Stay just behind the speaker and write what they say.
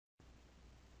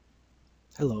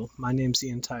Hello, my name's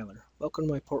Ian Tyler. Welcome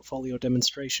to my portfolio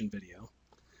demonstration video.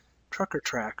 Trucker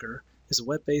Tracker is a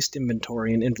web-based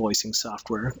inventory and invoicing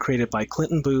software created by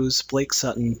Clinton Booz, Blake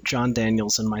Sutton, John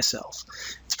Daniels, and myself.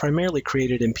 It's primarily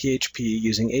created in PHP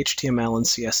using HTML and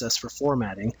CSS for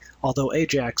formatting, although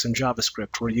Ajax and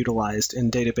JavaScript were utilized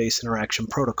in database interaction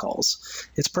protocols.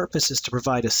 Its purpose is to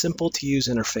provide a simple-to-use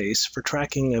interface for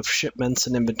tracking of shipments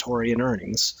and inventory and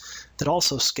earnings that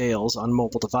also scales on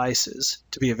mobile devices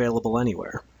to be available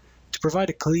anywhere. To provide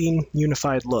a clean,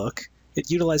 unified look, it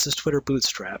utilizes Twitter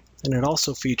Bootstrap, and it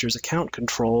also features account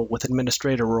control with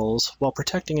administrator roles while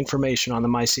protecting information on the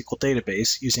MySQL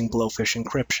database using Blowfish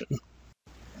encryption.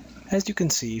 As you can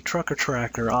see, Trucker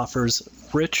Tracker offers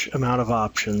a rich amount of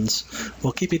options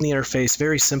while keeping the interface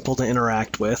very simple to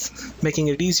interact with, making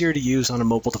it easier to use on a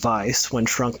mobile device when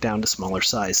shrunk down to smaller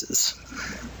sizes.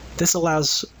 This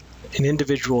allows an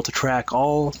individual to track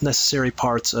all necessary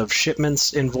parts of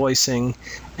shipments, invoicing,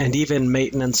 and even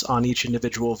maintenance on each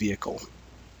individual vehicle.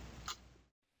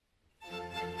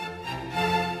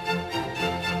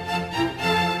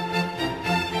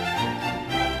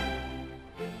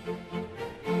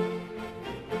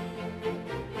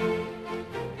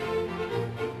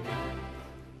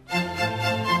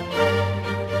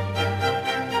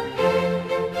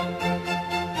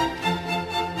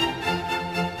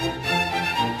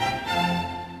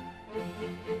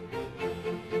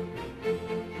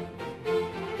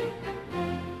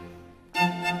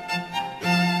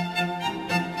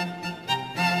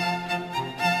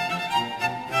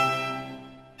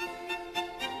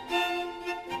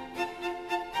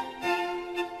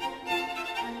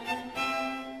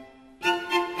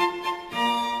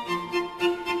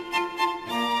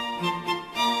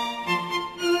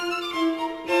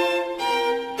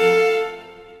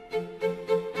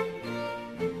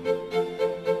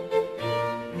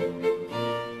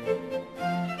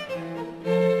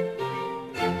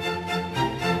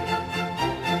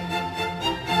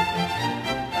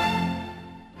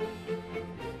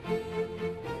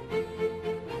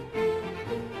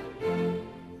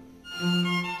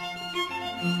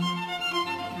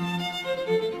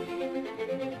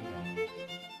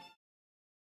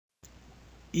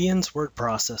 Ian's word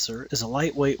processor is a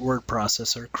lightweight word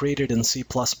processor created in C++.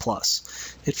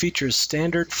 It features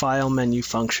standard file menu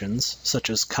functions such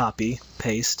as copy,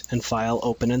 paste, and file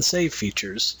open and save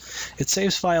features. It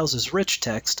saves files as rich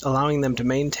text, allowing them to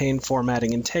maintain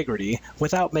formatting integrity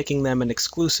without making them an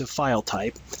exclusive file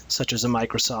type, such as a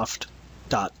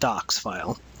Microsoft.docs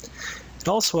file. It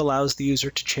also allows the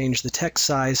user to change the text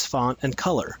size, font, and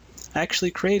color. I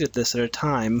actually created this at a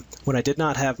time when I did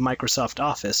not have Microsoft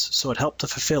Office, so it helped to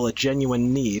fulfill a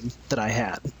genuine need that I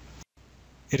had.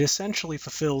 It essentially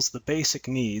fulfills the basic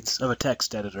needs of a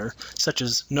text editor, such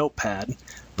as Notepad,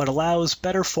 but allows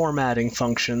better formatting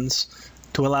functions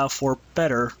to allow for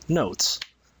better notes.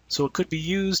 So it could be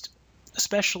used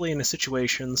especially in a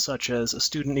situation such as a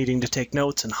student needing to take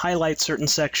notes and highlight certain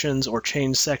sections or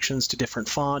change sections to different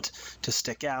font to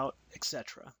stick out,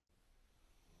 etc.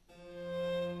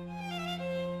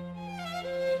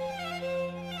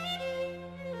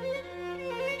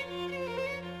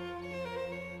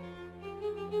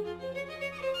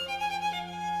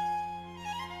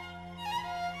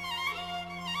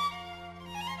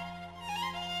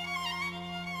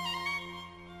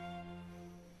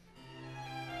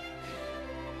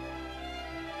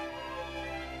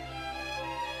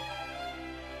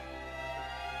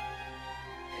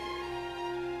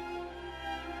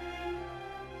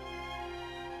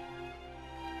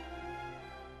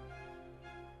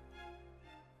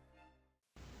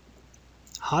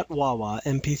 Hot Wawa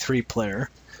MP3 Player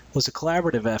was a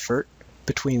collaborative effort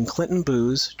between Clinton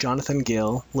Booz, Jonathan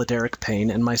Gill, Laderick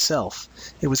Payne, and myself.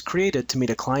 It was created to meet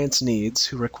a client's needs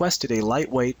who requested a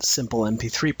lightweight, simple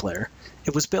MP3 player.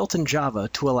 It was built in Java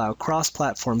to allow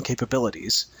cross-platform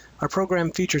capabilities. Our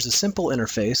program features a simple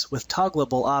interface with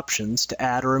toggleable options to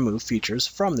add or remove features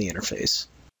from the interface.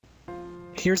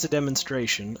 Here's a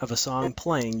demonstration of a song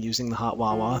playing using the Hot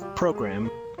Wawa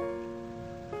program.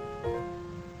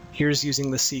 Here's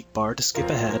using the seek bar to skip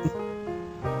ahead.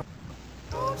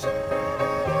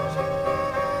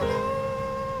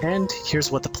 And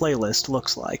here's what the playlist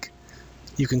looks like.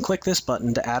 You can click this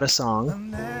button to add a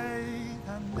song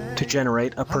to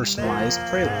generate a personalized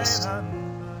playlist.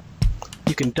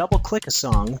 You can double-click a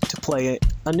song to play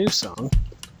a new song.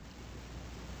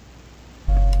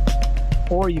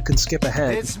 Or you can skip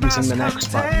ahead using the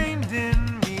next button.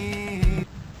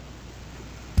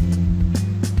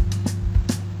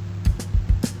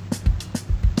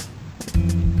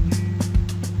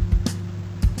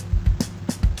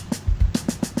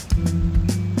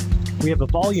 We have a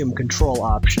volume control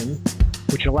option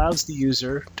which allows the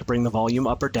user to bring the volume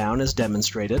up or down as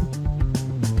demonstrated,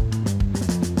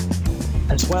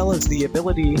 as well as the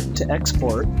ability to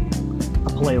export a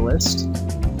playlist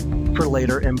for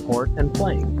later import and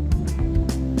playing.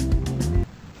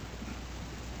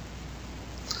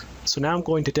 So now I'm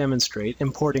going to demonstrate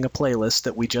importing a playlist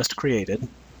that we just created.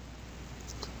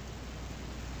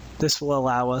 This will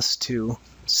allow us to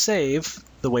save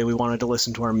the way we wanted to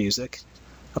listen to our music.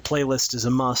 A playlist is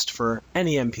a must for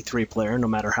any MP3 player, no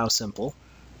matter how simple.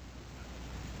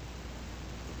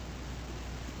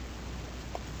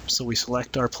 So we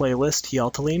select our playlist,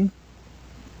 Hjaltalin.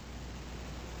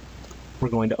 We're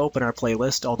going to open our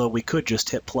playlist, although we could just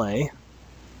hit play.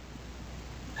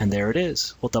 And there it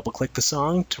is. We'll double-click the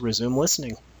song to resume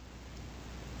listening.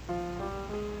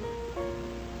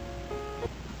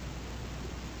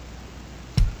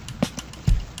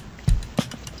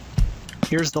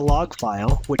 Here's the log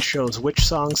file, which shows which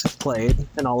songs have played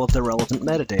and all of the relevant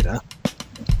metadata.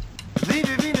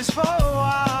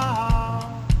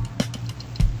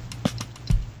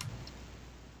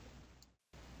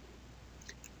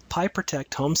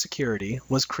 PiProtect Home Security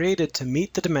was created to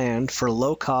meet the demand for a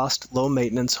low-cost,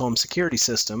 low-maintenance home security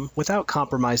system without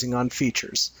compromising on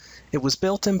features. It was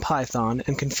built in Python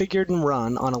and configured and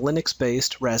run on a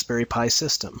Linux-based Raspberry Pi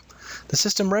system. The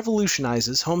system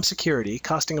revolutionizes home security,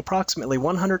 costing approximately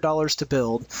 $100 to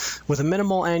build, with a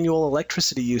minimal annual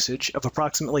electricity usage of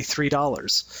approximately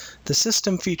 $3. The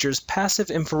system features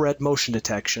passive infrared motion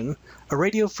detection, a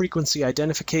radio frequency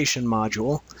identification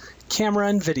module, camera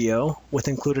and video with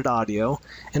included audio,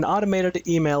 and automated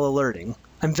email alerting.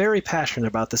 I'm very passionate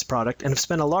about this product and have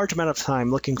spent a large amount of time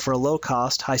looking for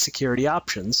low-cost, high-security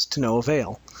options to no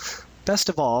avail. Best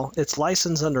of all, it's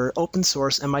licensed under open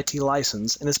source MIT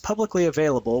license and is publicly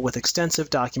available with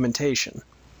extensive documentation.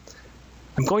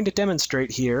 I'm going to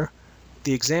demonstrate here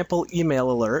the example email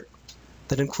alert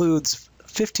that includes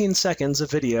 15 seconds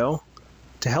of video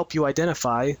to help you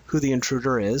identify who the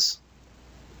intruder is.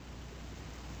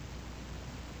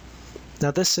 Now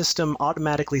this system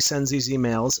automatically sends these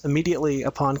emails immediately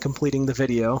upon completing the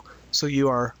video, so you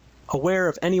are aware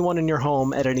of anyone in your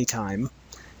home at any time.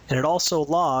 And it also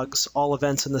logs all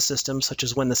events in the system, such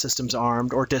as when the system's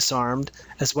armed or disarmed,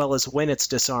 as well as when it's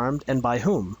disarmed and by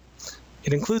whom.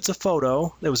 It includes a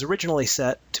photo that was originally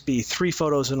set to be 3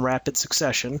 photos in rapid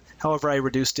succession. However, I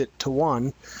reduced it to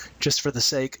 1 just for the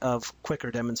sake of quicker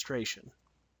demonstration.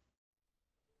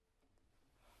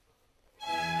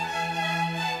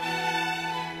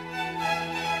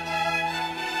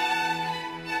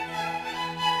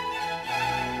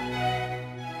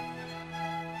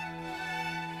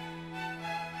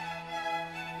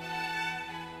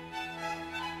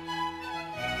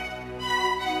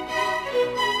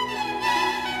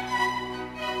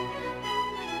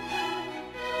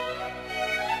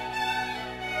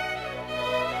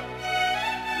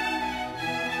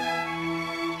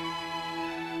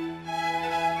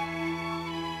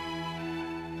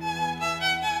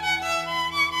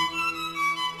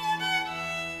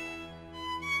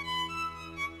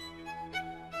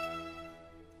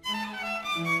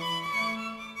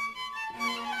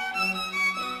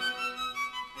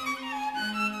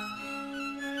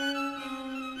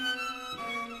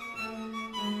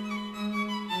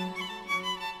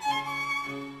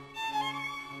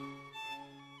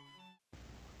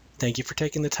 Thank you for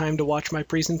taking the time to watch my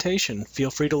presentation. Feel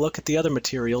free to look at the other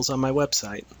materials on my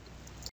website.